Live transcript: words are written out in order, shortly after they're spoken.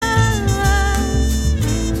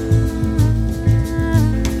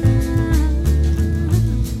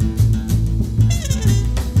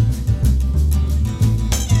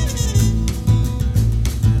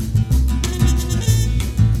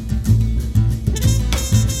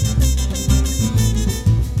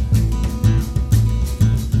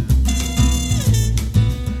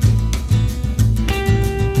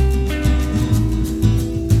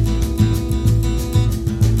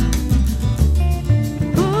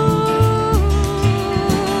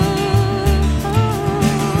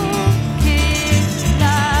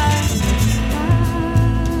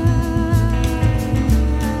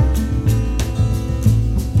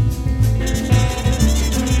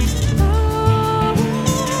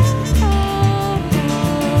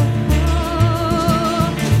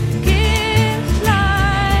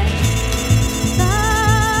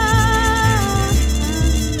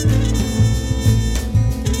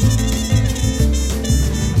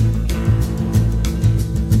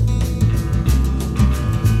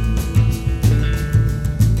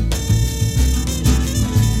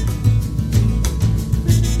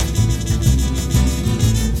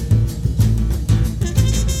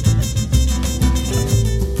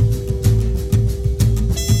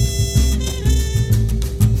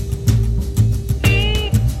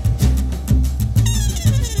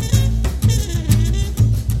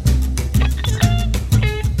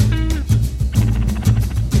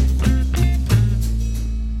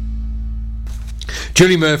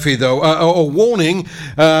Julie Murphy, though, a warning,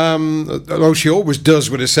 she always does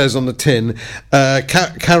what it says on the tin.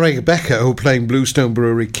 Carrie Becker, who playing Bluestone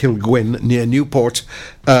Brewery Kilgwyn near Newport,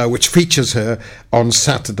 which features her on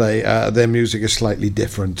Saturday, their music is slightly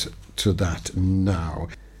different to that now.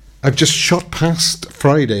 I've just shot past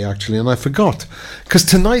Friday, actually, and I forgot. Because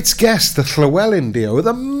tonight's guest, the Llywelyn duo,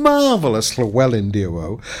 the marvellous Llywelyn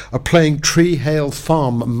duo, are playing Tree Hale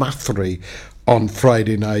Farm Mathry on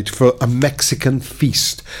Friday night for a Mexican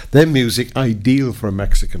feast. Their music, ideal for a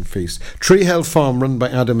Mexican feast. Tree Hale Farm, run by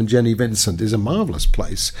Adam and Jenny Vincent, is a marvellous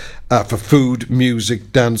place for food,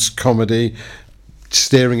 music, dance, comedy,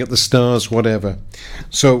 staring at the stars, whatever.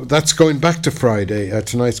 So that's going back to Friday.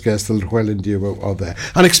 Tonight's guest, the Llywelyn duo, are there.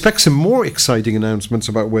 And expect some more exciting announcements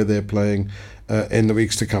about where they're playing in the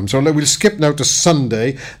weeks to come. So we'll skip now to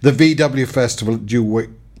Sunday. The VW Festival at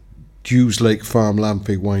Dews Lake Farm,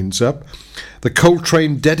 Lamphy, winds up. The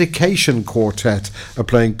Coltrane Dedication Quartet are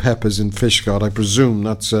playing Peppers in Fishguard. I presume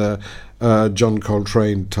that's a John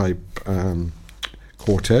Coltrane type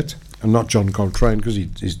quartet. And not John Coltrane, because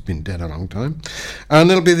he's been dead a long time. And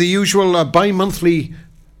there'll be the usual bi-monthly,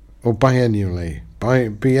 or biennially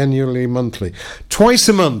monthly. Twice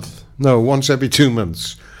a month. No, once every 2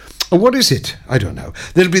 months. And what is it? I don't know.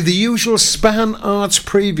 There'll be the usual Span Arts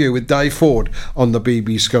preview with Di Ford on the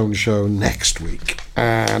B.B Skone Show next week.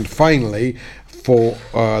 And finally, for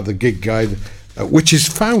the gig guide, which is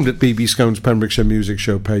found at B.B Skone's Pembrokeshire Music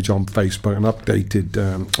Show page on Facebook and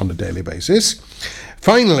updated on a daily basis.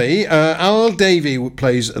 Finally, Al Davey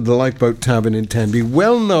plays at the Lifeboat Tavern in Tenby,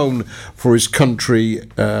 well known for his country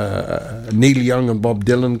Neil Young and Bob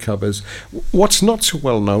Dylan covers. What's not so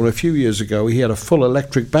well known, a few years ago he had a full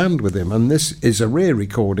electric band with him, and this is a rare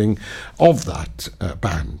recording of that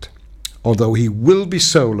band, although he will be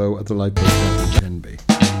solo at the Lifeboat Tavern in Tenby.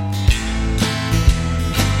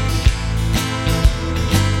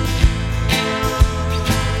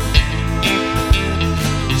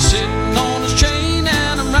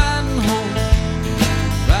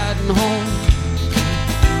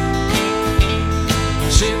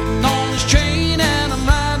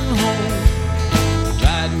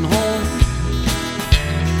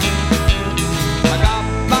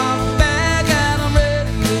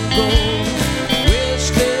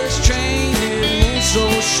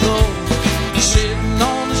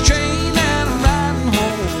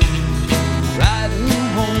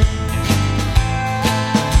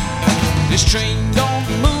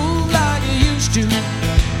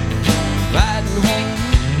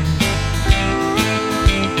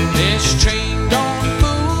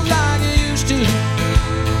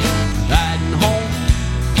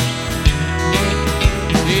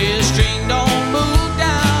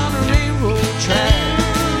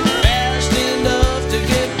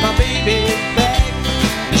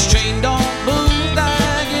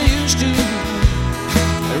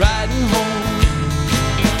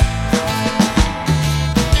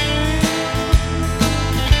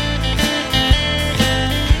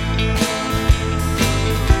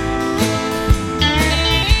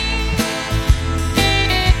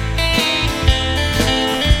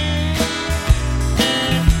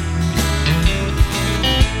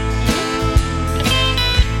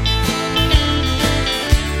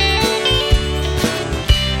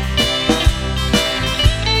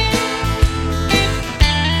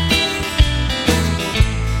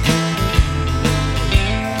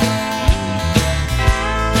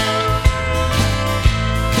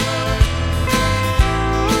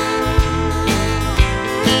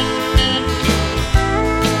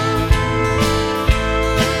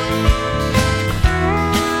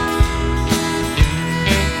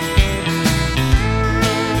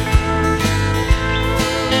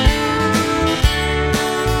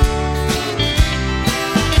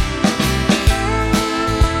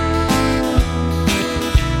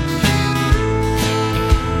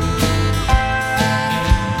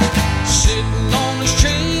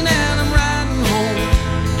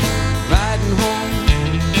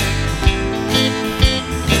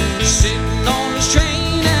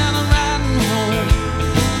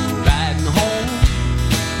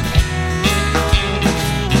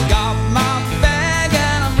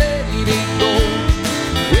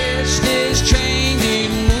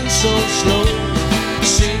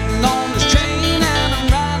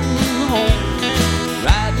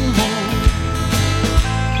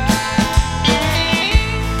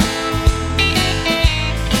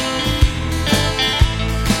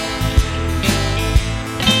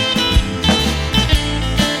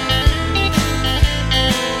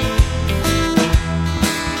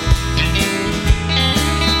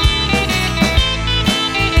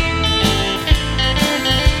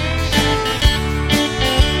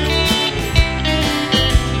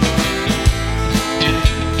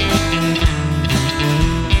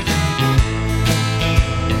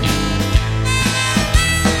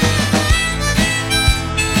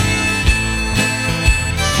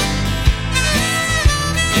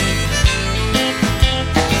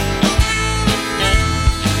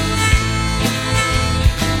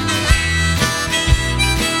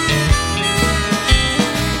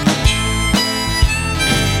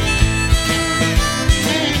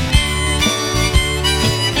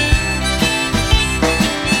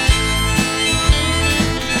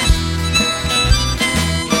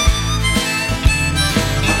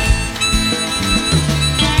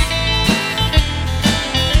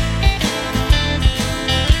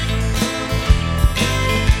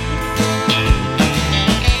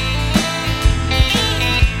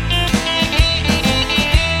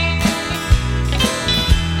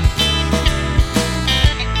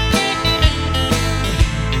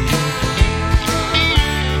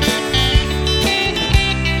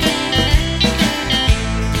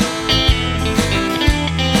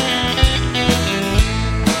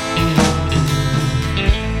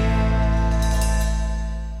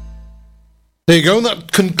 There you go. And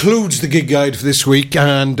that concludes the gig guide for this week.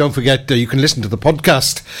 And don't forget, you can listen to the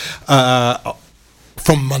podcast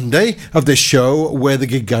from Monday of this show, where the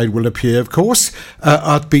gig guide will appear, of course,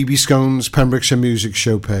 at B.B Skone's Pembrokeshire Music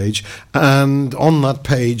Show page. And on that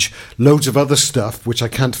page, loads of other stuff, which I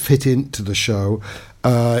can't fit into the show,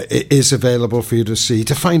 is available for you to see,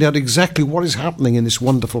 to find out exactly what is happening in this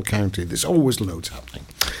wonderful county. There's always loads happening.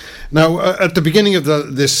 Now, at the beginning of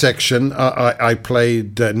this section, I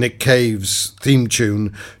played Nick Cave's theme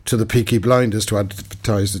tune to the Peaky Blinders to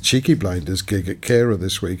advertise the Cheeky Blinders gig at Caira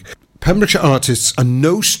this week. Pembrokeshire artists are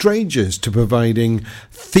no strangers to providing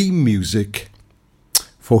theme music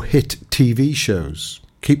for hit TV shows.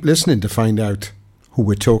 Keep listening to find out who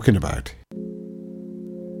we're talking about.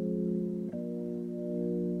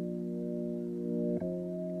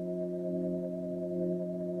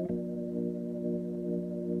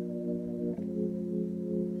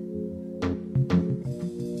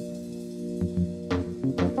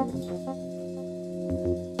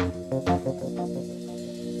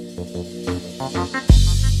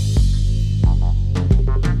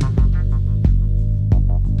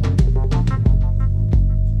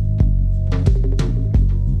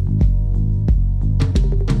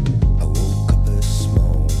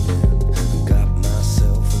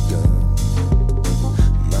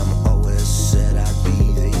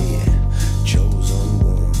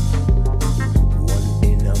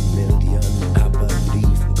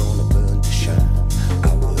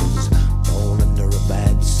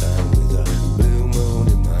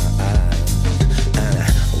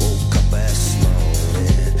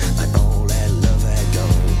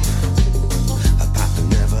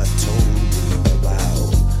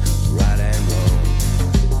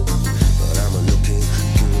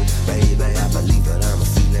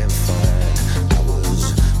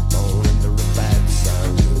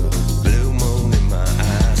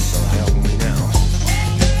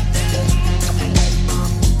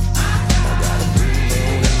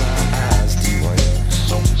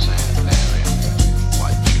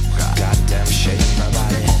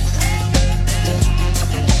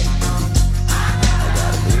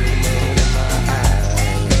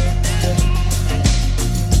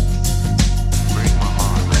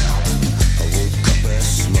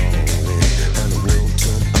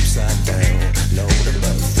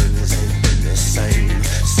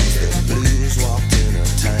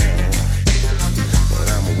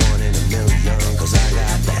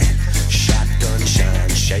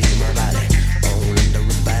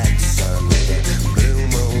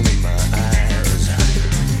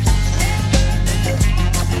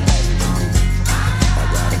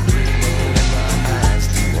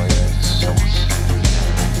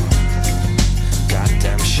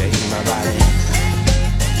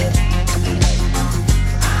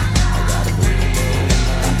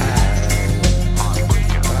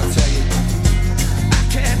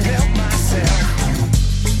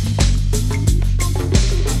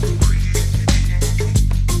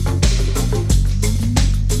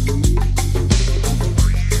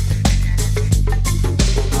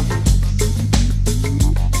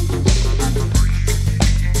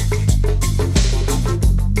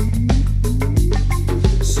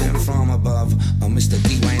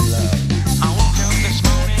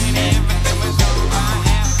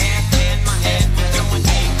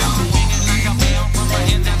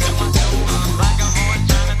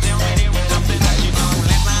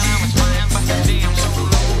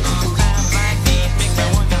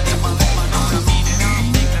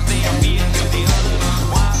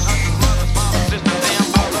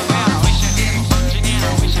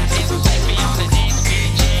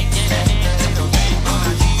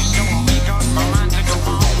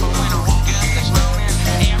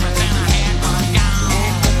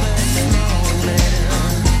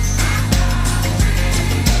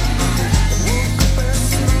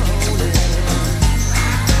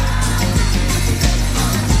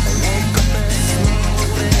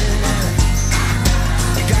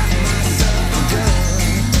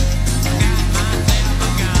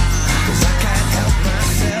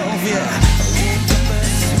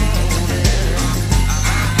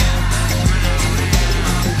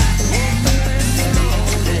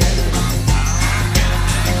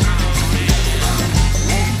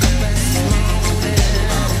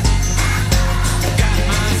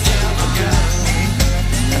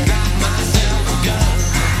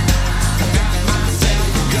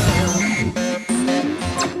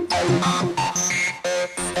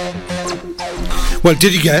 Well,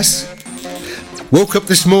 did you guess? Woke Up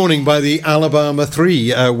This Morning by the Alabama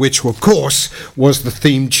 3, which, of course, was the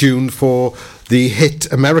theme tune for the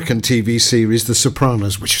hit American TV series The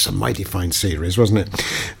Sopranos, which was a mighty fine series, wasn't it?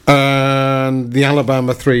 And the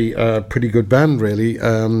Alabama 3, pretty good band, really.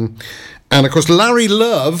 And of course, Larry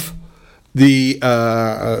Love, the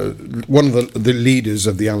one of the leaders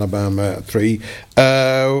of the Alabama 3,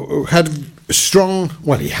 had strong,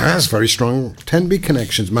 well, he has very strong Tenby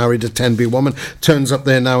connections. Married a Tenby woman, turns up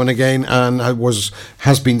there now and again, and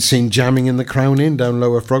has been seen jamming in the Crown Inn down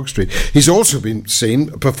Lower Frog Street. He's also been seen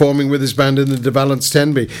performing with his band in the De Valence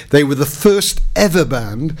Tenby. They were the first ever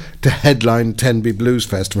band to headline Tenby Blues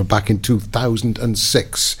Festival back in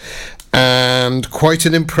 2006. And quite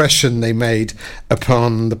an impression they made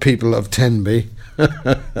upon the people of Tenby,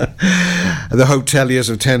 the hoteliers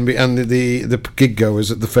of Tenby, and the gig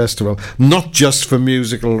goers at the festival, not just for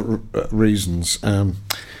musical reasons.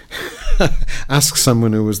 Ask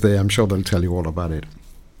someone who was there, I'm sure they'll tell you all about it.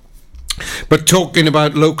 But talking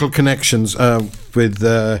about local connections with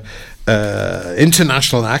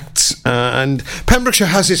international acts, and Pembrokeshire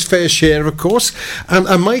has its fair share, of course.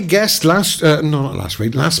 And my guest last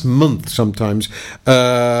month, sometimes,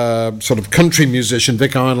 sort of country musician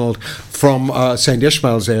Vic Arnold from St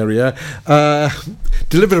Ishmael's area,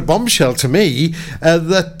 delivered a bombshell to me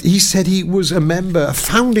that he said he was a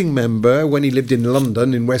founding member when he lived in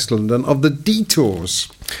London, in West London, of the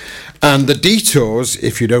Detours. And the Detours,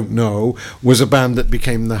 if you don't know, was a band that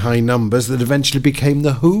became the High Numbers, that eventually became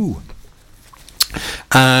the Who.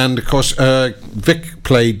 And of course, Vic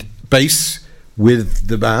played bass with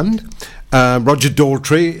the band. Roger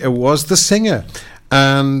Daltrey was the singer.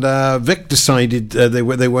 And Vic decided they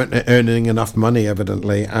weren't earning enough money,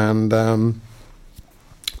 evidently, and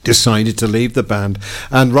decided to leave the band.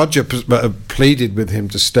 And Roger pleaded with him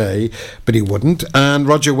to stay, but he wouldn't. And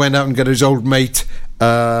Roger went out and got his old mate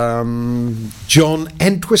John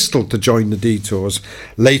Entwistle to join the Detours.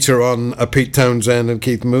 Later on, Pete Townsend and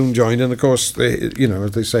Keith Moon joined, and of course,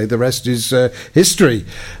 as they say, the rest is history.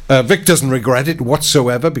 Vic doesn't regret it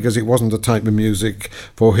whatsoever, because it wasn't the type of music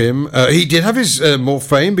for him. He did have his more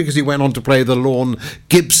fame because he went on to play the Lorne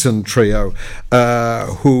Gibson Trio,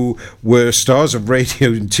 who were stars of radio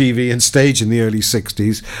and TV and stage in the early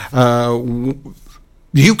 60s.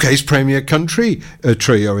 The UK's premier country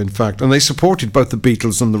trio, in fact, and they supported both the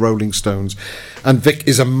Beatles and the Rolling Stones. And Vic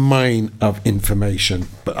is a mine of information.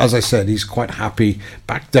 But as I said, he's quite happy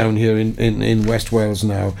back down here in West Wales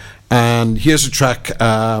now. And here's a track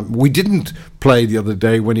we didn't play the other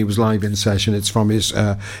day when he was live in session. It's from his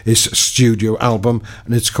studio album,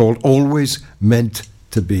 and it's called Always Meant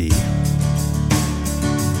to Be.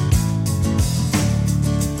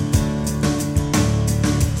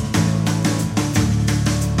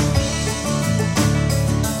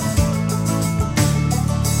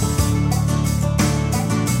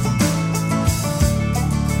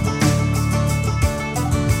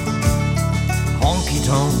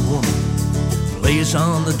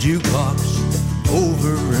 On the jukebox,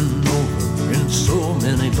 over and over in so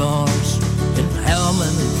many bars. In how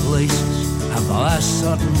many places have I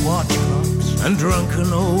sat and watched clocks and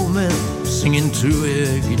drunken old men singing to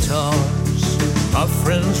air guitars? My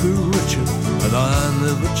friends were richer, but I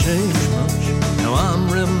never changed much. Now I'm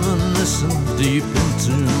reminiscing deep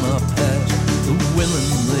into my past. The women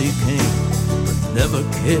they came, but never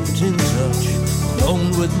kept in touch.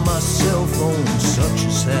 Alone with myself on such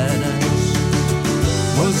a sad ass.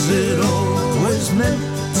 Was it always meant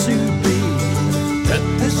to be that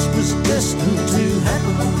this was destined to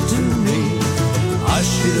happen to me? I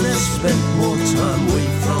should have spent more time away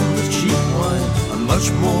from the cheap wine and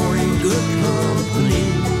much more in good company.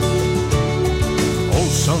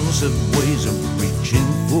 Old songs have ways of reaching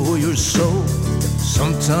for your soul,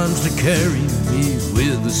 sometimes to carry me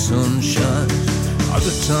with the sunshine,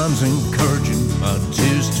 other times encouraging my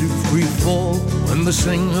tears to free fall when they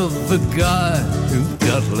sing of the guy who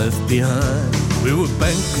got left behind. We were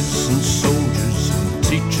bankers and soldiers and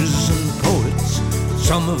teachers and poets,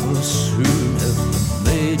 some of us who never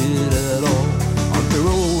made it at all. Aren't there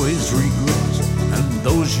always regrets, and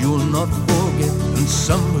those you'll not forget, and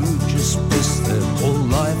some who just miss their whole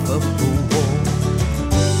life up the wall?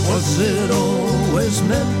 Was it always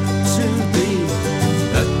meant to be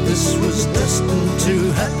that this was destined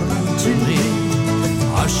to happen to me?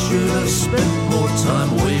 I should have spent more time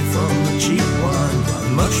away from the cheap wine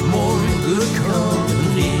and much more in good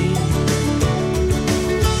company.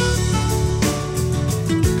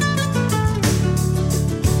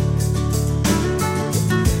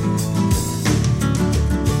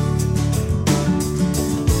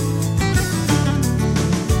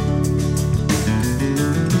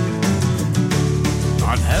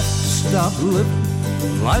 I'd have to stop living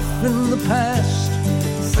life in the past,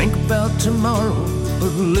 think about tomorrow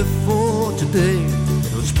but live for today.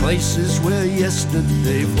 Those places where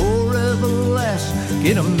yesterday forever lasts,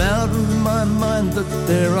 get them out of my mind, that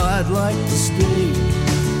there I'd like to stay.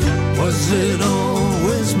 Was it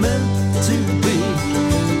always meant to be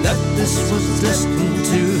that this was destined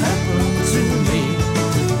to happen to me?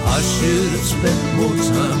 I should have spent more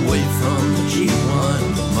time away from the cheap wine,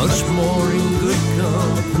 much more in good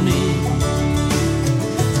company.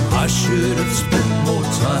 I should have spent more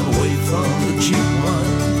time away from the cheap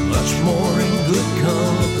wine, much more in good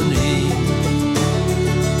company.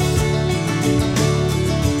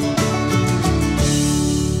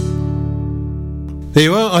 There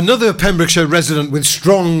you are, another Pembrokeshire resident with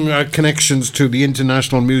strong connections to the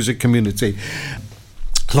international music community.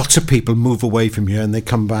 Lots of people move away from here and they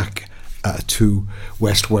come back to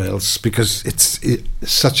West Wales because it's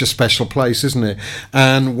such a special place, isn't it?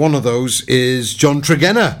 And one of those is John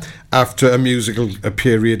Tregenna. After a musical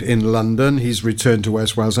period in London, he's returned to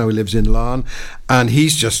West Wales. Now he lives in Larne, and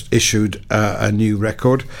he's just issued a new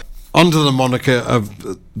record under the moniker of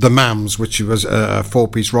the Mams, which was a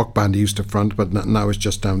four-piece rock band he used to front, but now it's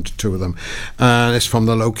just down to two of them. And it's from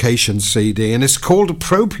the Location CD, and it's called,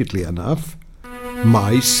 appropriately enough,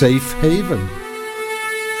 My Safe Haven.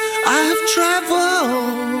 I've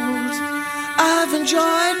travelled, I've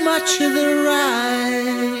enjoyed much of the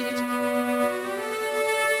ride.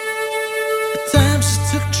 At times I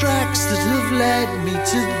took tracks that have led me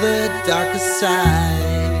to the darker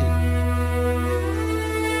side.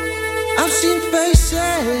 I've seen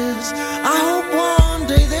faces, I hope one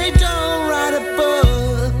day they don't write a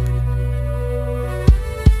book.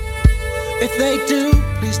 If they do,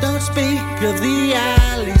 please don't speak of the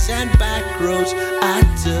alleys and back roads I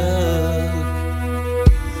took.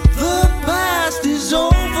 The past is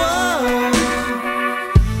over,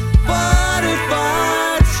 but if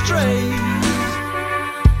I'd stray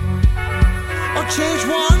or change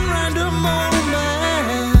one random moment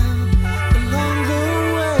along the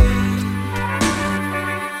way,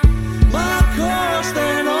 my course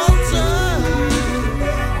then altered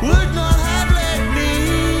would not have led me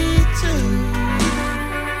to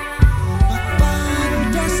my final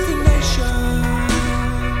destination.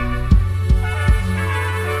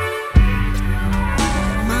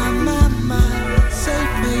 My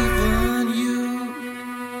safe haven, you.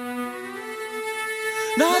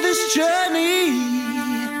 Now this journey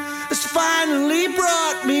has finally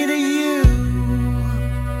brought me to you.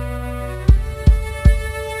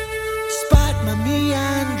 Despite my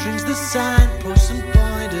meanderings, the signposts and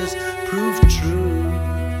pointers prove true.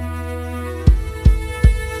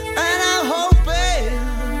 And I'm hoping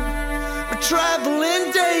my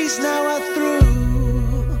traveling days now are through.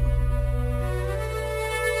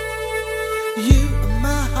 You are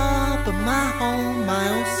my harbor, my home, my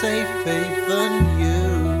own safe haven, you.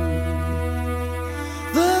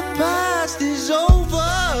 The past is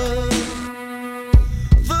over.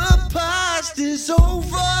 The past is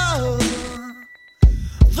over.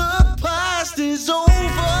 The past is over.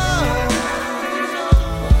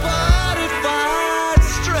 But if I'd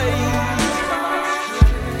stray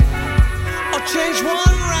or change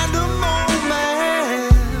one random moment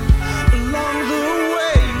along the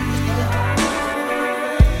way,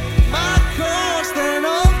 my course then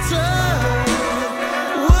altered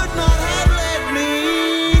would not have led me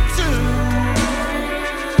to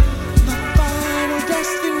my final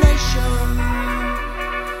destination.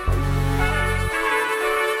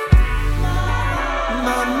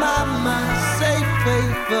 My safe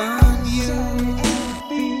haven, you.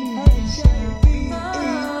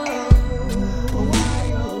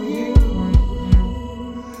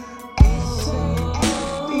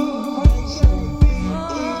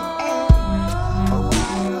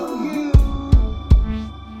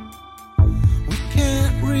 We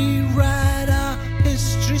can't rewrite our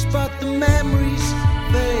histories, but the memories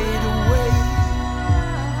fade away.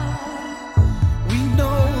 We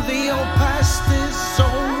know the old past is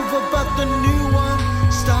over, but the new one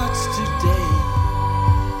starts today.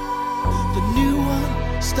 The new one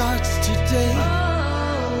starts today.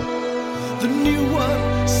 The new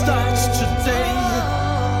one starts today.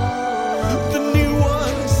 The new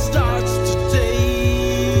one starts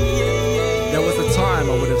today. There was a time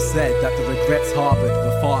I would have said that the regrets harbored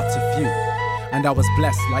were far too few, and I was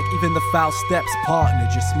blessed, like even the foul steps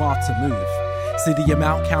partnered, you're smart to move. See, the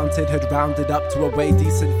amount counted had rounded up to a way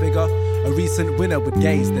decent figure. A recent winner would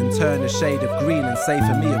gaze, then turn a shade of green and say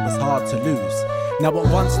for me it was hard to lose. Now at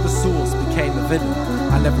once the source became a villain,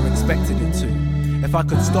 I never expected it to. If I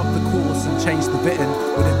could stop the course and change the bitten,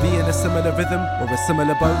 would it be in a similar rhythm or a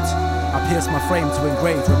similar boat? I pierce my frame to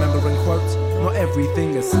engrave, remember and quote, not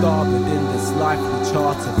everything is starred within this life we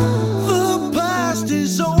charted. The past past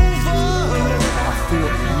is over. I thought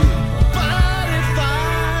you knew. But if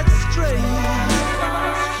I'd stray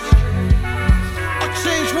or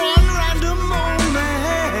change one random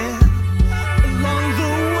moment along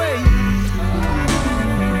the way,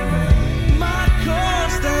 my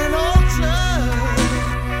course then altered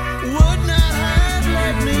would not have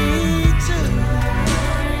led me to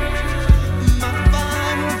my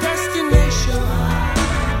final destination.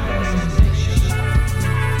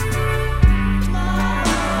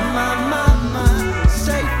 My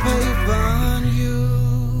safe haven, you.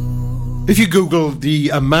 If you Google the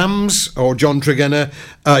Mams or John Tregenna,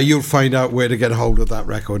 you'll find out where to get hold of that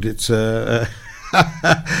record. It's a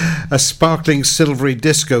sparkling silvery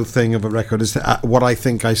disco thing of a record. Is what I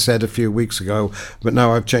think I said a few weeks ago, but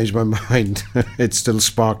now I've changed my mind. It's still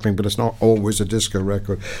sparkling, but it's not always a disco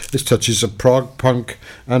record. There's touches of prog, punk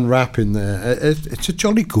and rap in there. It's a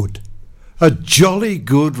jolly good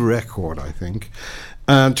record, I think.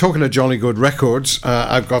 And talking of jolly good records,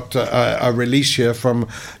 I've got a release here from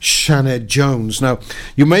Sinead Jones. Now,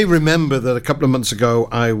 you may remember that a couple of months ago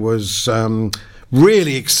I was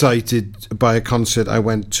really excited by a concert I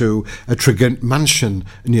went to at Tregent Mansion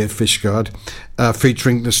near Fishguard,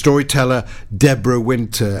 featuring the storyteller Deborah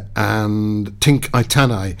Winter and Tink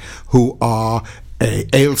Aitanai, who are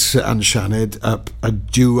Ailsa and Sinead, a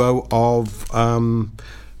duo of...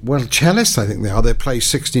 cellists, I think they are. They play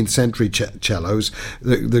 16th century cellos.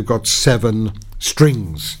 They've got 7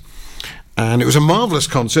 strings. And it was a marvellous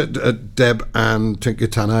concert. Deb and Tinker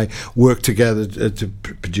Tanai worked together to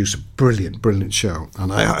produce a brilliant show.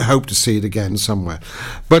 And I hope to see it again somewhere.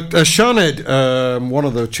 But Sinead, one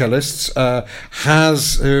of the cellists,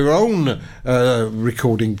 has her own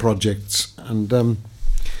recording projects and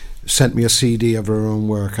sent me a CD of her own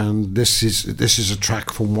work, and this is a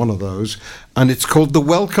track from one of those, and it's called The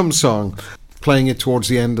Welcome Song. Playing it towards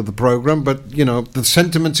the end of the programme, but you know the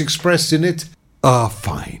sentiments expressed in it are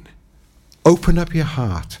fine. Open up your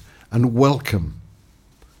heart and welcome.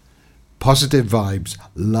 Positive vibes,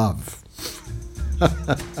 love,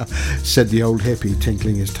 said the old hippie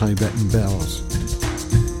tinkling his Tibetan bells.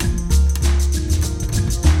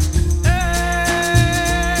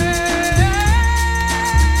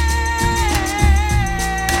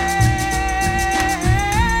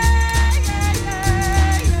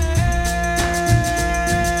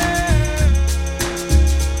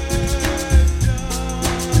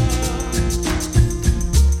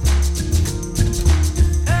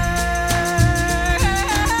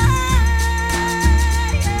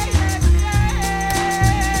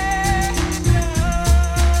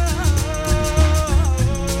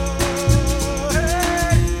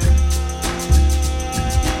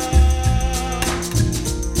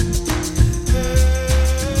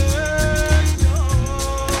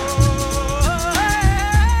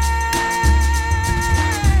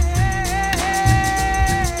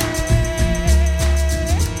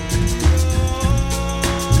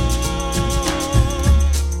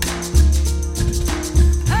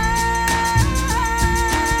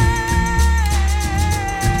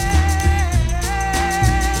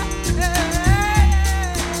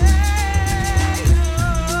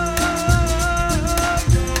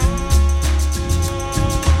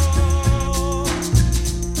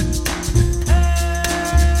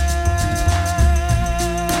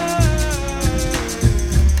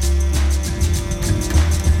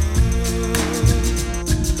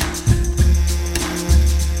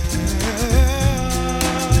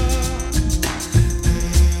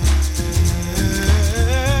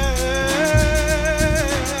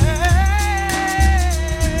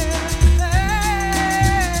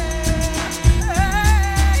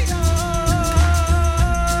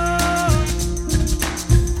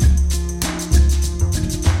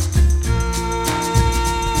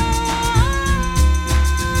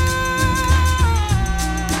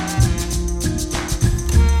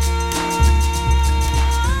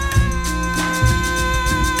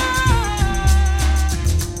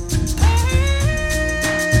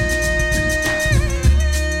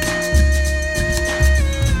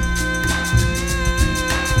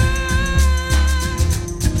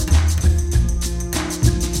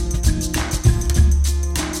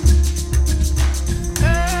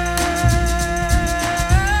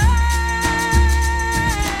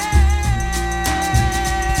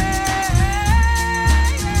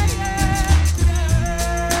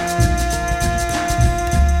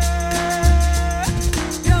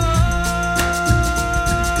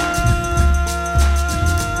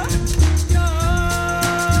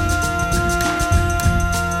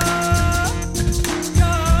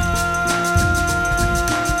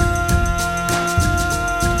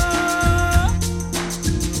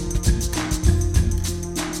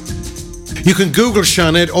 You can Google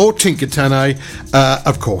Sianed or Tinker Tanai,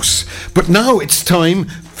 of course. But now it's time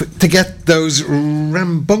to get those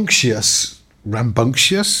rambunctious,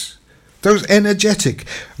 those energetic,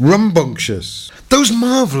 rambunctious, those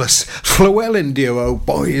marvellous Llewellyn duo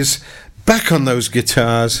boys back on those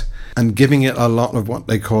guitars and giving it a lot of what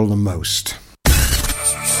they call the most.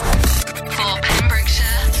 For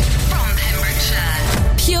Pembrokeshire, from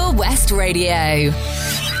Pembrokeshire, Pure West Radio.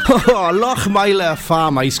 Oh, Lochmeyler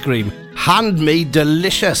Farm Ice Cream. Handmade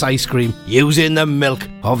delicious ice cream using the milk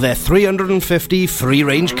of their 350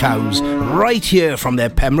 free-range cows right here from their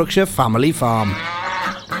Pembrokeshire family farm.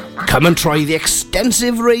 Come and try the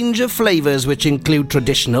extensive range of flavours which include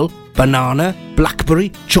traditional, banana,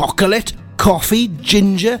 blackberry, chocolate, coffee,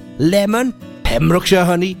 ginger, lemon, Pembrokeshire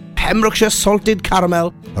honey, Pembrokeshire salted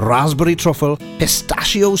caramel, raspberry truffle,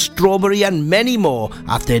 pistachio, strawberry and many more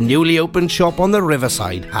at their newly opened shop on the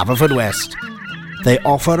Riverside, Haverfordwest. They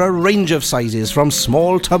offer a range of sizes from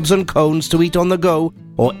small tubs and cones to eat on the go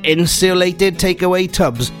or insulated takeaway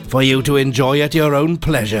tubs for you to enjoy at your own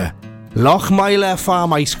pleasure. Lochmeyler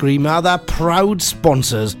Farm Ice Cream are the proud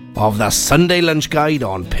sponsors of the Sunday Lunch Guide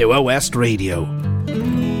on Pure West Radio.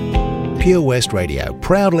 Pure West Radio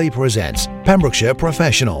proudly presents Pembrokeshire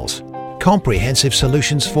Professionals. Comprehensive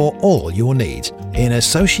solutions for all your needs in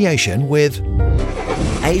association with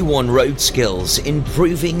A1 Road Skills,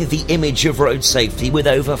 improving the image of road safety with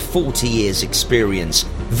over 40 years experience.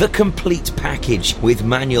 The complete package with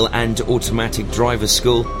manual and automatic driver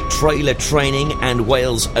school, trailer training and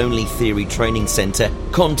Wales only theory training centre.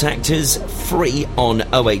 Contact us free on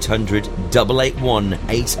 0800 881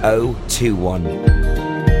 8021.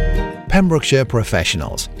 Pembrokeshire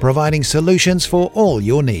Professionals, providing solutions for all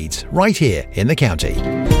your needs right here in the county.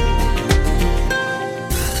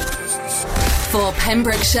 For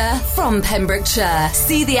Pembrokeshire, from Pembrokeshire.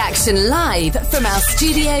 See the action live from our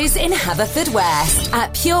studios in Haverfordwest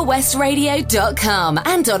at purewestradio.com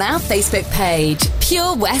and on our Facebook page,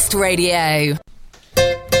 Pure West Radio.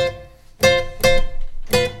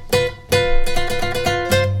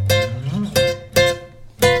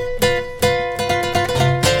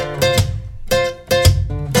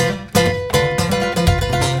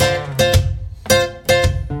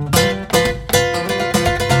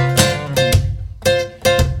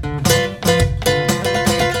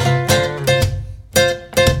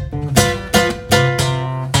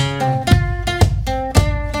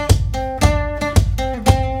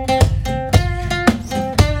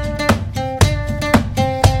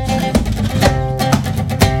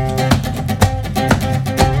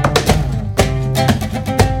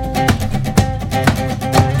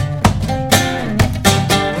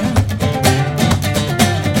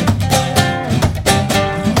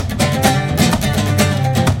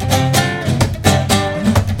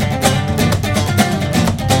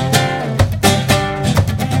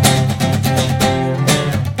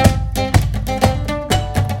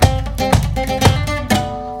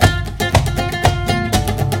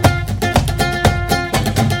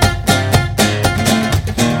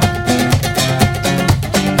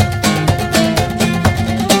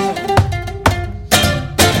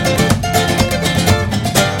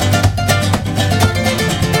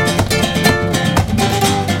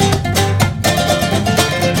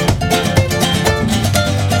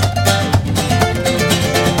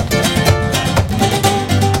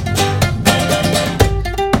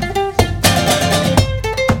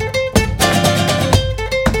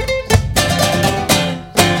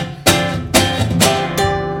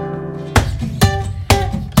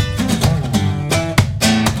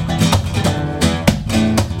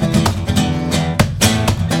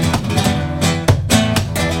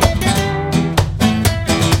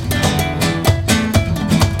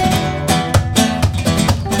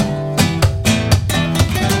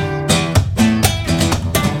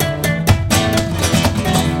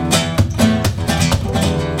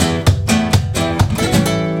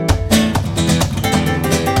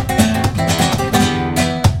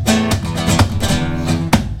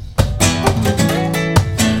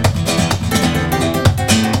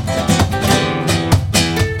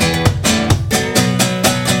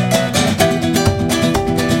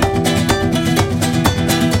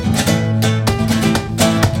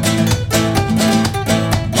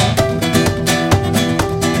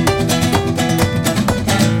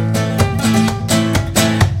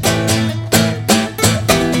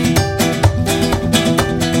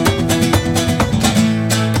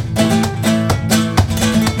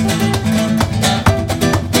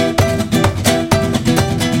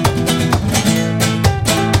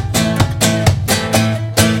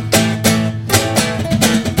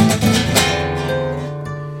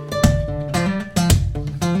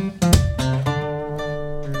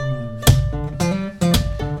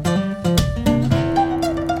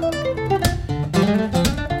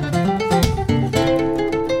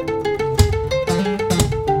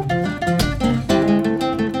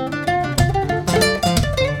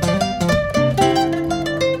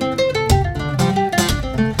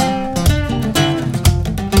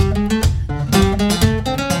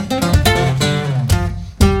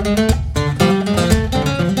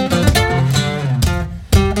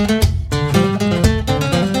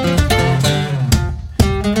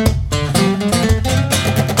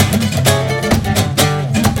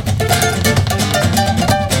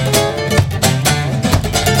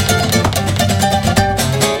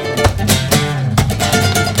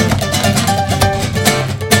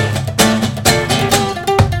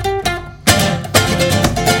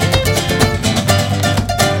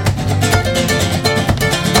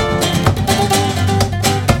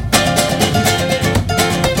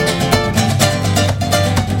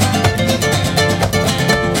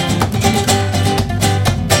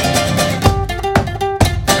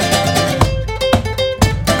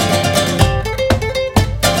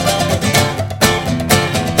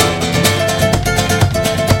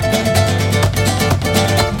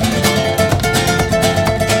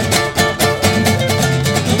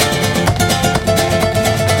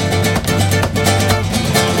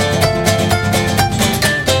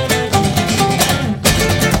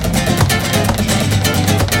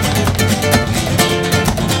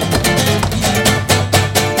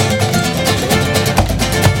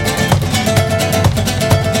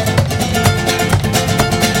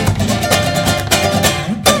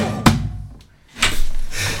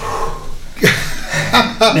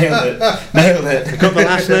 Nailed it. Got the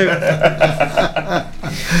last note.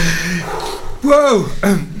 Whoa!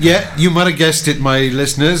 Yeah, you might have guessed it, my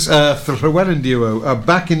listeners. The Llewellyn Duo are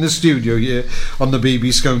back in the studio here on the B.B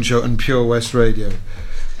Skone Show and Pure West Radio.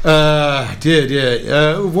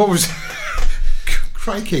 Dear. What was...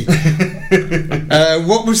 Crikey.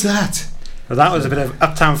 What was that? Well, that was a bit of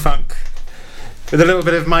Uptown Funk with a little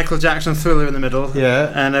bit of Michael Jackson Thriller in the middle.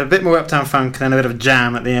 Yeah. And a bit more Uptown Funk and then a bit of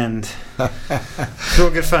jam at the end. It's all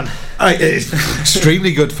good fun. It's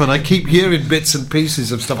extremely good fun. I keep hearing bits and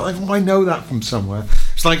pieces of stuff. I know that from somewhere.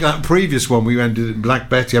 It's like that previous one we ended in Black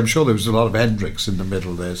Betty. I'm sure there was a lot of Hendrix in the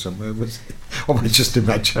middle there somewhere. Or I just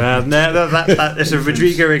imagine. No, it's a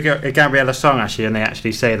Rodrigo Gabriela song actually, and they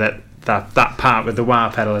actually say that part with the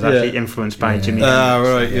wah pedal is actually influenced by Jimmy.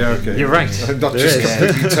 Right, yeah, okay. You're right. I'm not just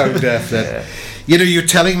completely tone deaf then. You know, you were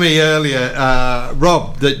telling me earlier,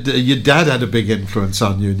 Rob, that your dad had a big influence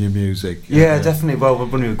on you and your music. Yeah, definitely. Well,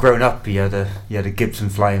 when we were growing up, he had a Gibson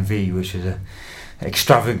Flying V, which is a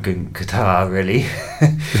extravagant guitar, really.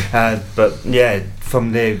 But yeah,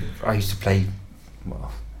 from there, I used to play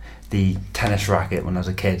the tennis racket when I was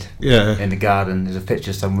a kid. Yeah. In the garden, there's a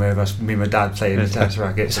picture somewhere of us, me and my dad playing the tennis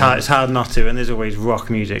racket. It's hard not to, and there's always rock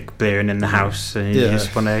music blaring in the house, and you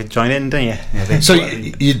just want to join in, don't you? Yeah, so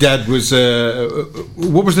your dad was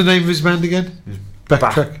what was the name of his band again?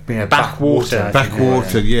 Backwater.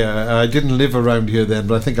 Backwater. Yeah. I didn't live around here then,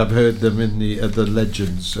 but I think I've heard them in the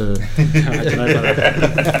Legends. I don't know about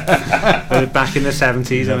that. Back in the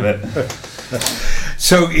 70s.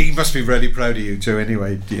 So he must be really proud of you too.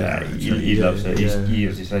 Anyway, he loves it.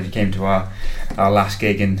 He said he came to our last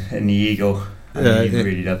gig in the Eagle. And he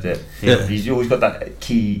really loved it. He's always got that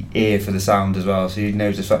key ear for the sound as well. So he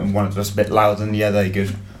knows if one of us a bit louder than the other, he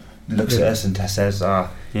goes, looks at us and says,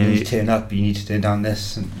 you need to turn up, you need to turn down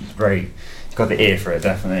this. And he's got the ear for it,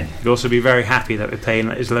 definitely. He'd also be very happy that we're playing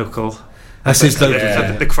at his local. That's his local.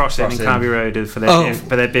 The Crossing in Carby Road for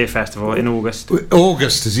their beer festival in August.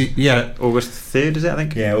 August, is he? Yeah. August 3rd, is it, I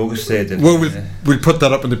think? Yeah, August 3rd. Well, we'll put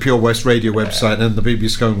that up on the Pure West Radio website and the B.B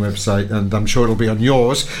Skone website, and I'm sure it'll be on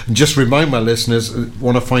yours. And just remind my listeners,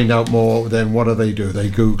 want to find out more, then what do? They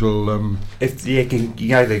Google... If you can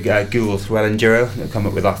either Google Llewellyn Duo, it'll come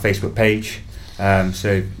up with our Facebook page.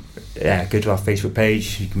 So, go to our Facebook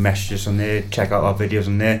page, you can message us on there, check out our videos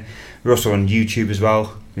on there. We're also on YouTube as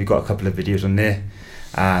well. We've got a couple of videos on there,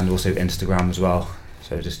 and also Instagram as well.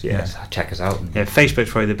 So just check us out. Facebook's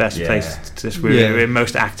probably the best place. We're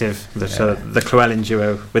most active. The Llewellyn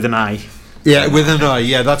Duo with an I. Yeah, with an I.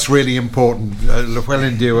 Yeah, that's really important.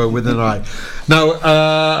 Llewellyn Duo with an I. Now,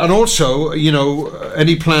 and also,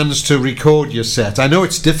 any plans to record your set? I know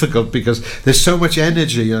it's difficult because there's so much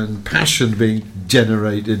energy and passion being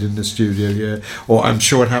generated in the studio here, or I'm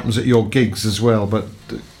sure it happens at your gigs as well. But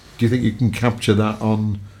do you think you can capture that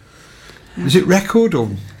on? Is it record or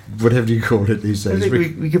whatever you call it these days? I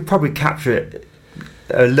think we could probably capture it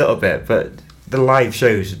a little bit, but the live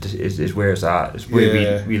shows is where it's at. It's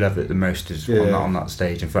where we love it the most, is on that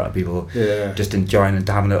stage in front of people, just enjoying and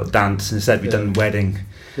having a little dance. Instead, we've done wedding.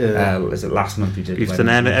 Was it last month we did? We've done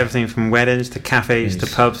everything from weddings to cafes to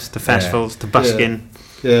pubs to festivals to busking.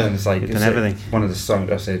 And it's like done everything. One of the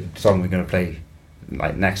songs, I said, song we're going to play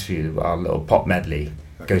like next for you, our little pop medley,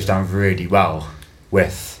 goes down really well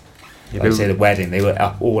with. Like say the wedding, they were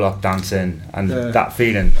all up dancing, and that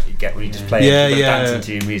feeling that you get when you just play dancing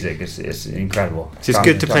to your music is incredible. It's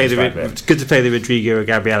good to play the Rodrigo or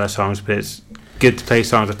Gabriela songs, but it's good to play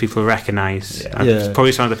songs that people recognise. It's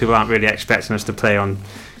probably songs that people aren't really expecting us to play on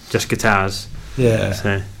just guitars. Yeah,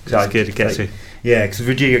 so it's good to get to. Yeah, because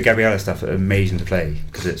Rodrigo Gabriela stuff are amazing to play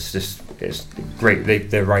because it's great.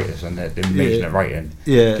 They're writers and they're amazing at writing.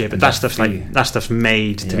 Yeah, but that stuff's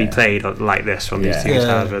made to be played like this on these two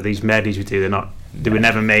guitars. Where these medleys we do, they were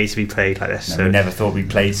never made to be played like this. No, we never thought we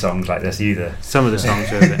played songs like this either. Some of the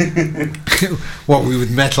songs were a bit. What, we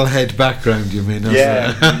with metalhead background, you mean?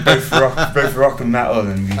 both rock and metal,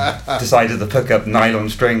 and we decided to pick up nylon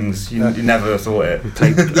strings. You never thought it.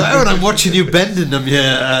 And I'm watching you bending them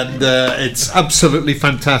here, and it's absolutely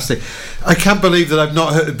fantastic. I can't believe that I've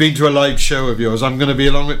not been to a live show of yours. I'm going to be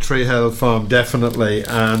along at Tree Hill Farm, definitely,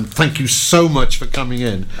 and thank you so much for coming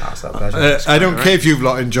in. That's our pleasure. I don't care if you've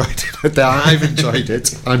not enjoyed it. I've enjoyed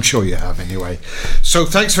it. I'm sure you have anyway. So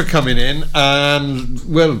thanks for coming in, and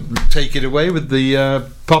we'll take it away with the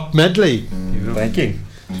pop medley. Thank you.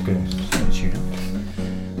 Just going to tune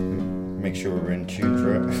up. Make sure we're in tune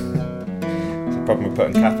for it. It's a problem with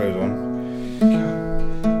putting capos on.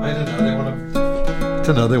 I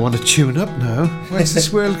don't know, they want to tune up now. Where's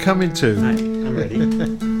this world coming to? I'm ready.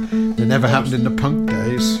 It never happened in the punk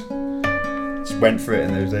days. It's went for it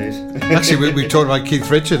in those days. Actually, we talked about Keith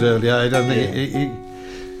Richard earlier. I don't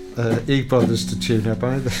think he bothers to tune up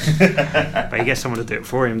either. But he gets someone to do it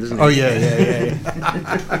for him, doesn't he? Oh yeah.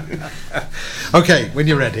 Okay, when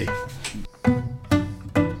you're ready.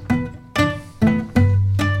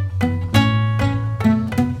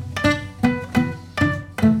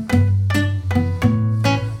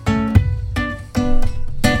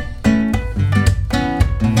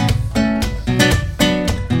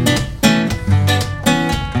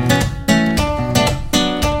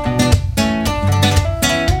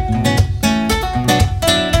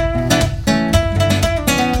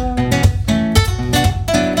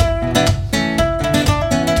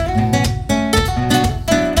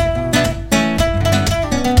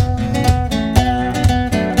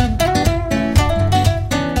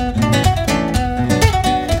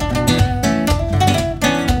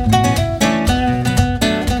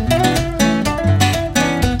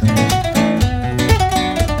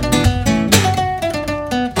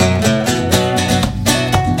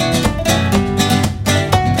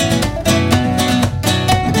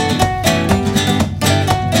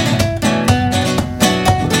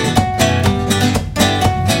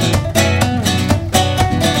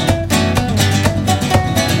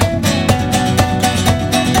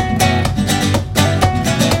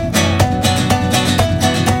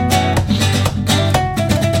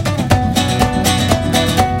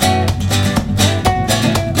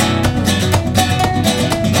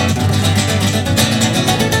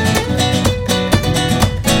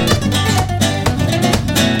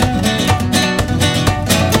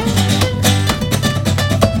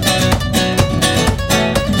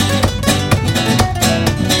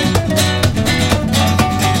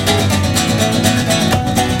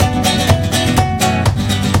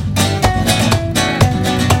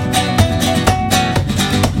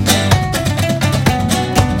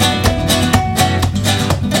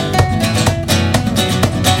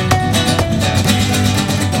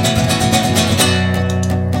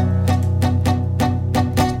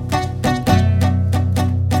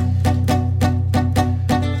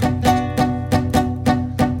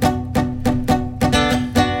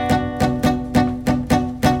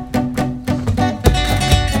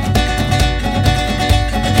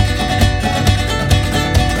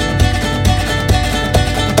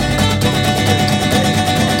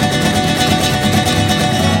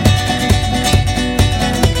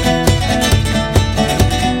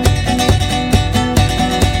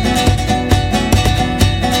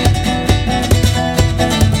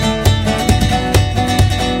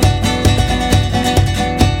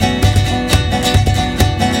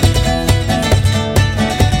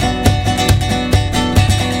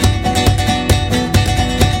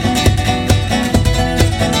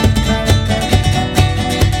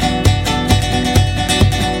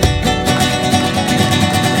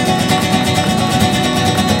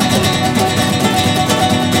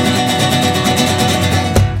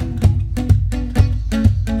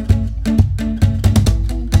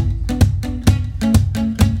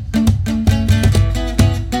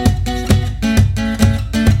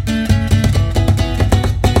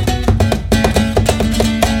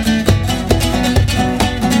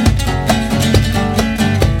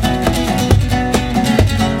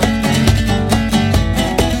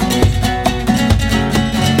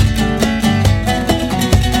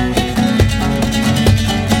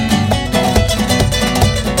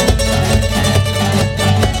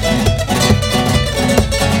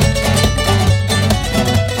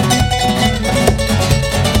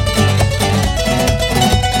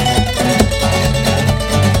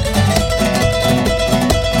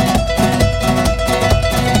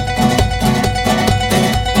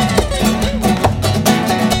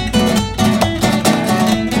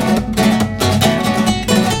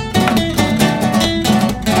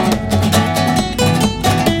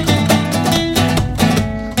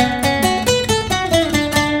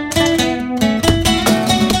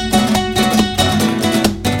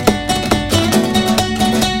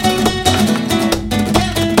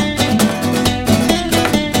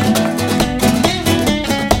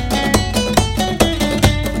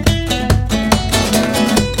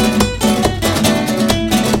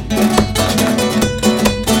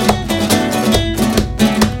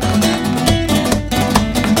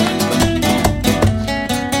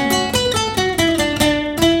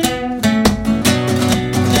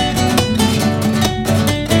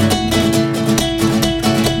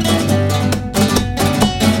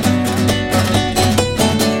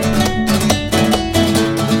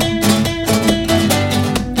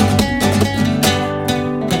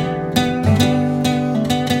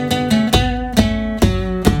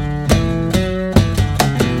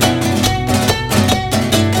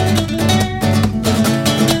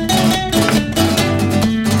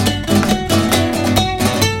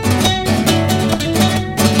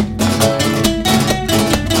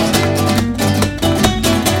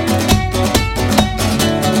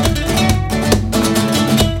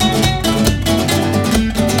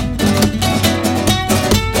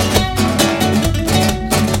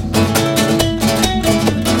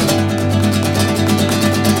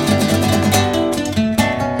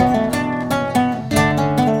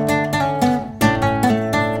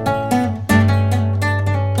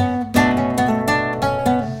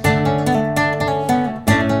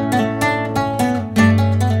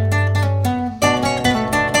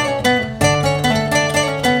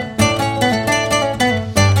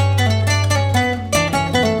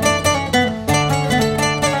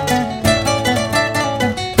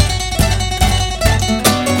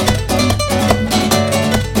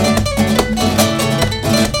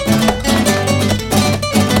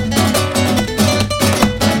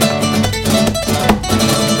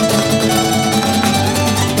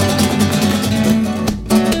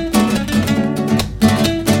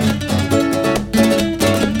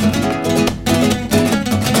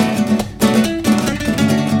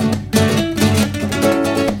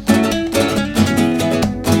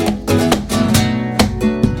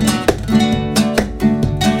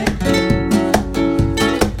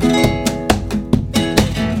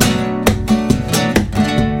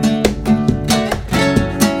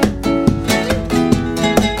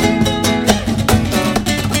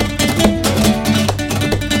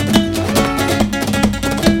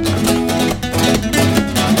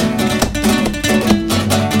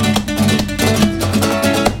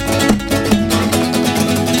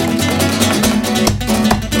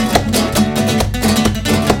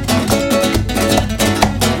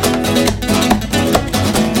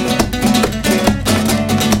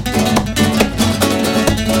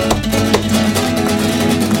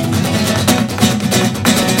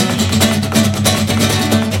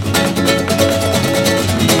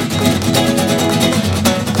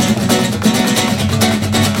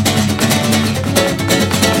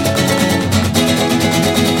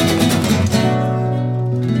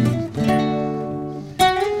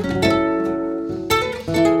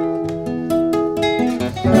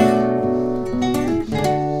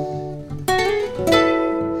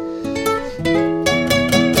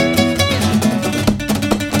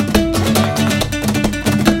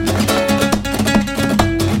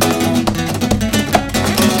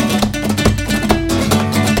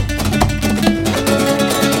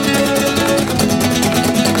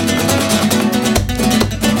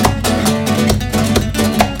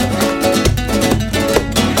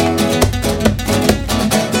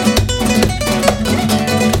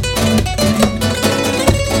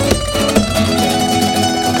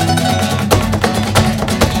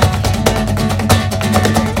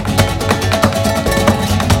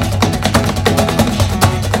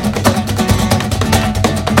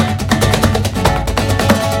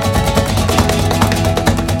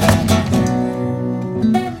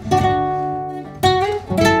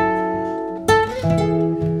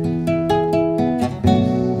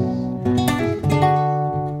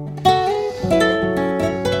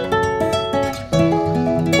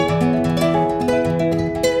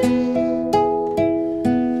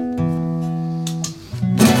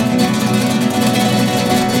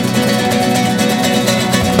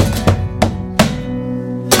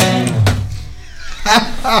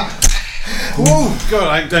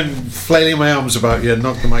 God, I'm flailing my arms about you and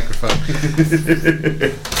knock the microphone.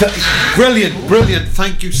 Brilliant.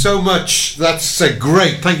 Thank you so much. That's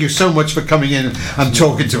great. Thank you so much for coming in and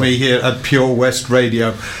talking to me here at Pure West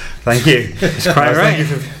Radio. Thank you. It's quite right. Thank you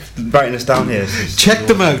for inviting us down here. Check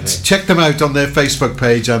them out on their Facebook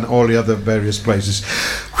page and all the other various places.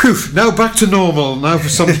 Whew, now back to normal. Now for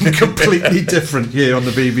something completely different here on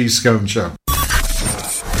the B.B Skone Show.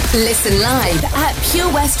 Listen live at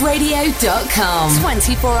purewestradio.com.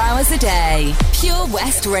 24 hours a day. Pure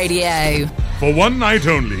West Radio. For one night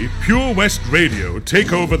only, Pure West Radio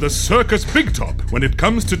take over the Circus Big Top when it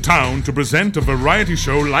comes to town to present a variety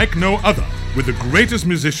show like no other, with the greatest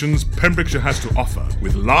musicians Pembrokeshire has to offer,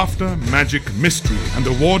 with laughter, magic, mystery, and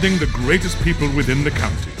awarding the greatest people within the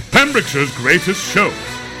county. Pembrokeshire's greatest show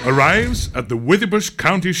arrives at the Withybush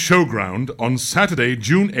County Showground on Saturday,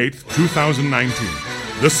 June 8th, 2019.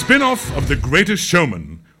 The spin-off of The Greatest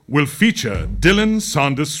Showman will feature Dylan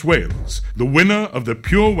Sanders Swales, the winner of the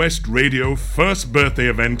Pure West Radio first birthday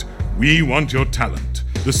event, We Want Your Talent.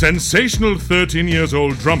 The sensational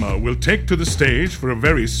 13-years-old drummer will take to the stage for a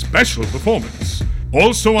very special performance.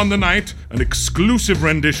 Also on the night, an exclusive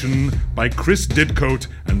rendition by Chris Didcote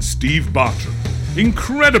and Steve Bartram.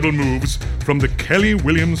 Incredible moves from the Kelly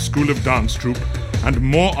Williams School of Dance Troupe, and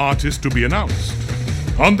more artists to be announced.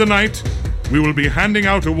 On the night, we will be handing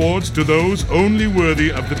out awards to those only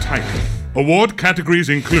worthy of the title. Award categories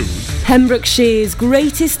include Pembrokeshire's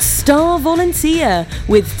greatest star volunteer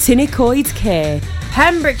with Tinnicoid Care,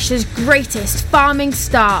 Pembrokeshire's greatest farming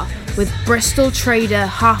star with Bristol Trader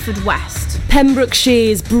Haverfordwest,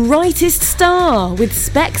 Pembrokeshire's brightest star with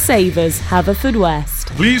Specsavers Haverfordwest.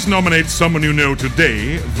 Please nominate someone you know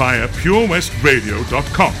today via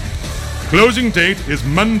purewestradio.com. Closing date is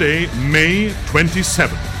Monday, May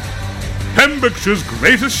 27th. Pembrokeshire's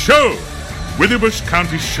greatest show, Withybush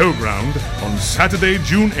County Showground, on Saturday,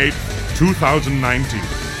 June 8th, 2019.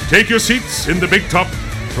 Take your seats in the Big Top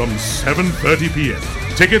from 7:30 p.m.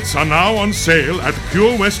 Tickets are now on sale at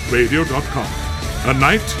purewestradio.com. A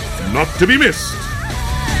night not to be missed.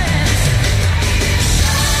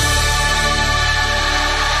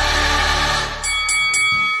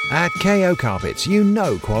 At KO Carpets, you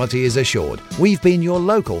know quality is assured. We've been your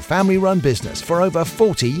local family-run business for over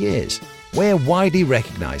 40 years. We're widely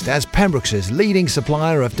recognised as Pembrokeshire's leading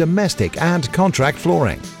supplier of domestic and contract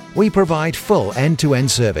flooring. We provide full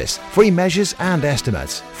end-to-end service, free measures and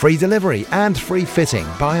estimates, free delivery and free fitting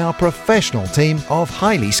by our professional team of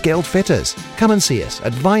highly skilled fitters. Come and see us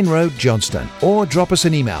at Vine Road, Johnston, or drop us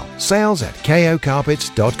an email,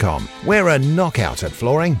 sales@kocarpets.com. We're a knockout at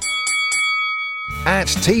flooring. At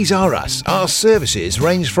Tees R Us, our services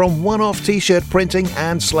range from one-off t-shirt printing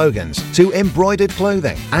and slogans to embroidered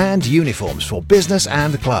clothing and uniforms for business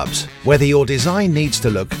and clubs. Whether your design needs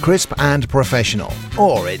to look crisp and professional,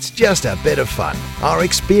 or it's just a bit of fun, our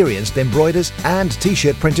experienced embroiders and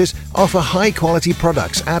t-shirt printers offer high-quality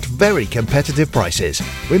products at very competitive prices.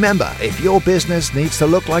 Remember, if your business needs to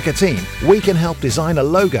look like a team, we can help design a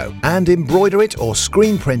logo and embroider it or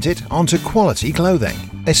screen print it onto quality clothing,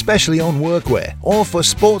 especially on workwear or for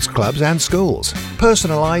sports clubs and schools.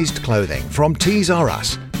 Personalised clothing from Tees R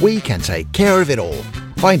Us. We can take care of it all.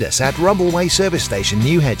 Find us at Rumbleway Service Station,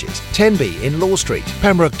 New Hedges, 10B in Law Street,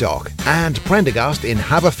 Pembroke Dock, and Prendergast in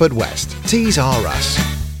Haverfordwest. Tees R Us.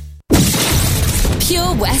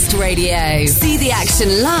 Pure West Radio. See the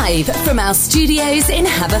action live from our studios in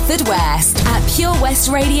Haverfordwest at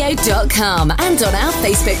purewestradio.com and on our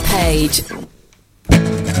Facebook page.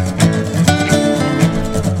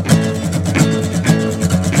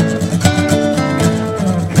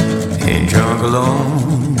 Drunk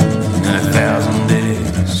alone in 1,000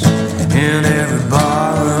 days. In every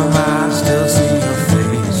barroom I still see your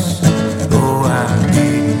face. Oh, I'm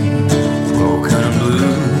beaten, broken and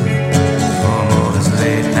blue from all this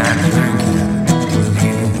late night drinking with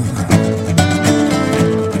you.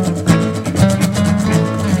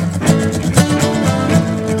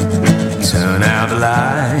 Turn out the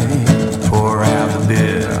light, pour out the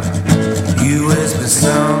beer. You whisper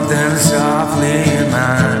something softly in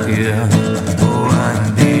my ear.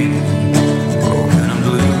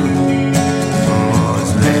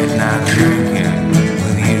 Drinking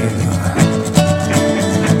with you.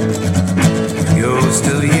 You're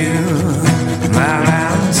still you, my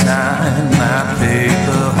Valentine.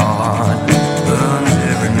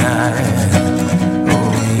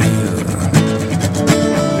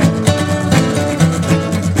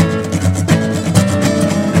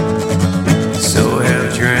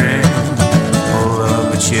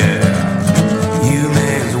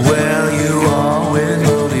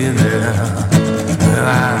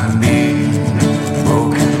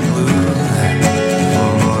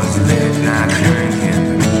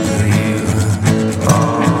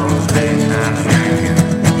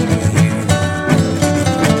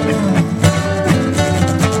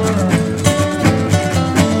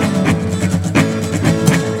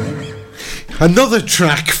 Another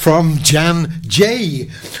track from Jan J,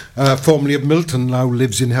 formerly of Milton, now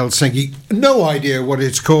lives in Helsinki. No idea what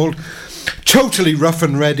it's called. Totally rough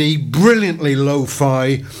and ready, brilliantly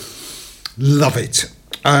lo-fi. Love it.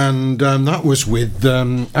 And that was with,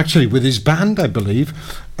 actually with his band, I believe.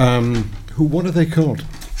 What are they called?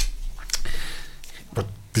 But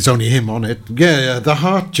there's only him on it. Yeah, the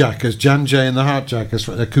Heartjackers, Jan J and the Heartjackers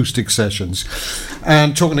for acoustic sessions.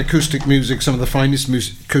 And talking acoustic music, some of the finest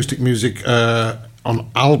acoustic music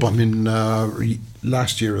on album in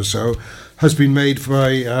last year or so has been made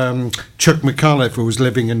by Chuck McAuliffe, who was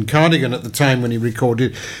living in Cardigan at the time when he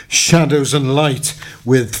recorded Shadows and Light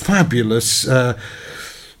with fabulous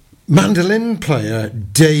mandolin player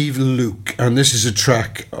Dave Luke. And this is a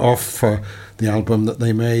track off the album that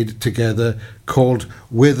they made together called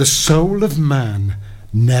Where the Soul of Man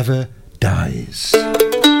Never Dies.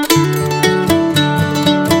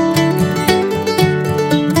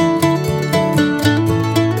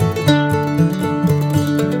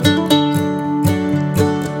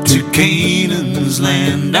 Canaan's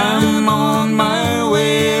land, I'm on my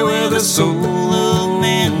way, where the soul of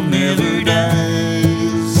man never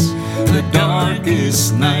dies. The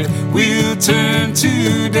darkest night will turn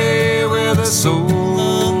to day, where the soul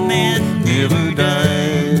of man never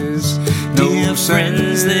dies. No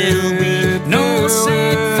friends, there'll be no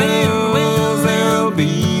sad farewells, there'll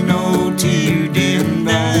be no tear-dimmed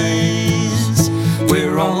eyes,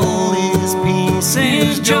 where all is peace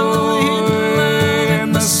and joy,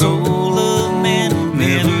 and the soul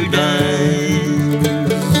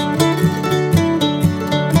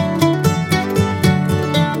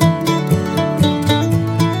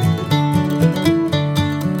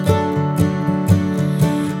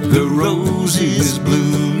is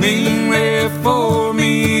blooming there for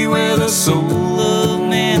me, where the soul of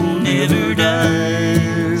man never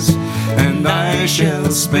dies. And I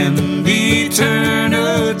shall spend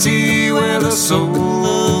eternity where the soul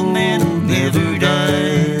of man never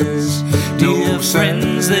dies. Dear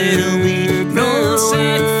friends, there'll be no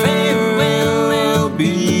sad farewell, there'll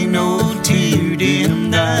be no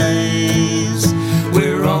tear-dimmed eyes,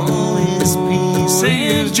 where all is peace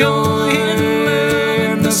and joy,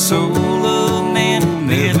 and the soul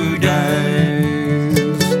never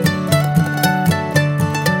dies.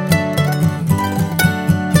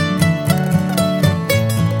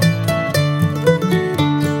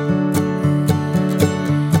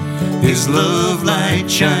 His love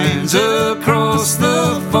light shines across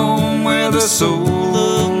the foam, where the soul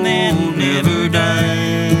of man never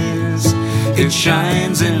dies. It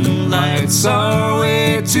shines and lights our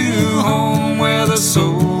way to home, where the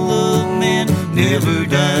soul of man never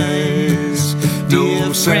dies.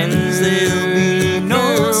 Dear friends, there'll be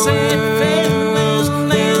no sad farewells,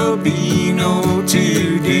 there'll be no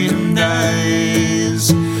tear-dimmed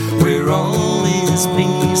eyes, where all is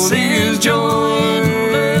peace and joy,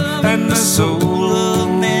 and the soul of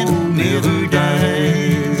man never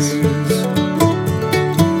dies.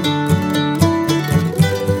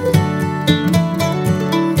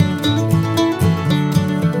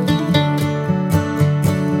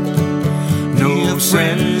 No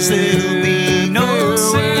friends, there'll be no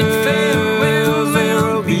sad farewells,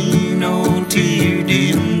 there'll be no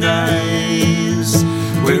tear-dimmed eyes,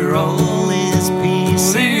 where all is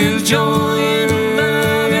peace and joy,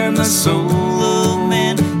 and the soul of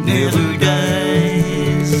man never dies.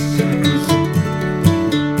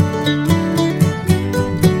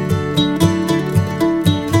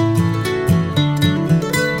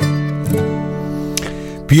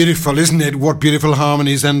 Beautiful, isn't it? What beautiful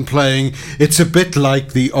harmonies and playing. It's a bit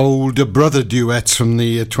like the older brother duets from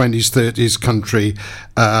the 20s, 30s country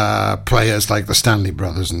players like the Stanley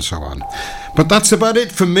Brothers and so on. But that's about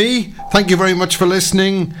it for me. Thank you very much for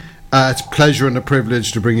listening. It's a pleasure and a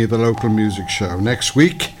privilege to bring you the local music show. Next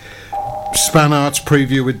week, Span Arts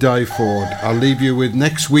preview with Di Ford. I'll leave you with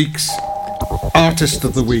next week's Artist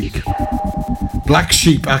of the Week. Black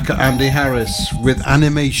Sheep aka Andy Harris with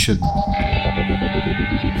Animation.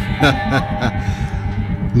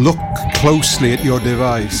 Look closely at your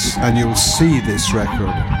device and you'll see this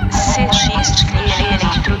record.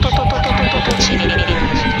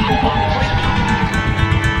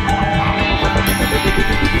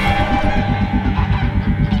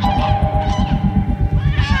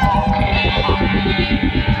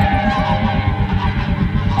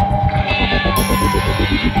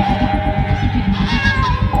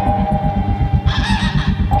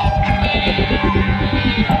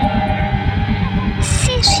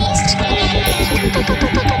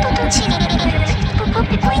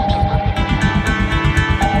 Thank you.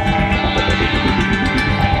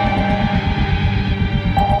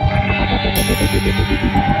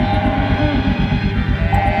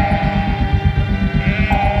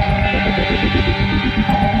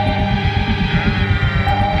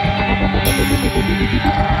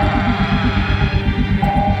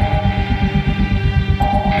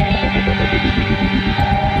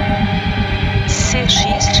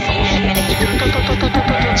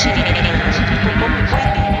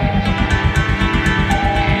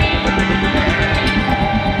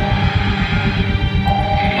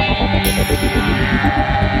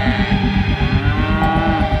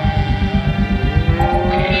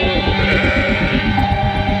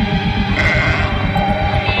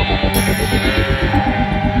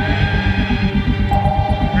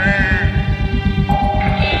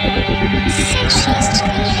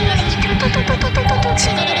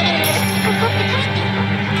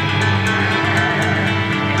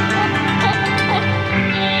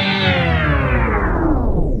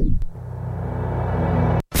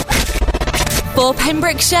 For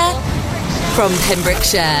Pembrokeshire, from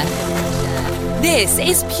Pembrokeshire. This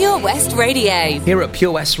is Pure West Radio. Here at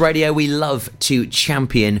Pure West Radio, we love to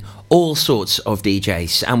champion all sorts of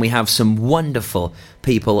DJs, and we have some wonderful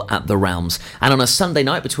people at the Realms. And on a Sunday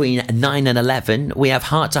night between 9 and 11, we have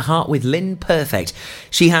Heart to Heart with Lynn Perfect.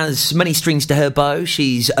 She has many strings to her bow.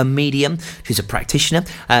 She's a medium. She's a practitioner.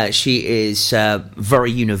 She is very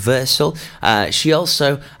universal. She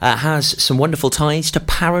also has some wonderful ties to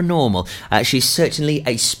paranormal. She's certainly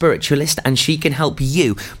a spiritualist, and she can help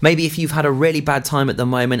you. Maybe if you've had a really bad time at the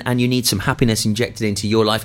moment and you need some happiness injected into your life,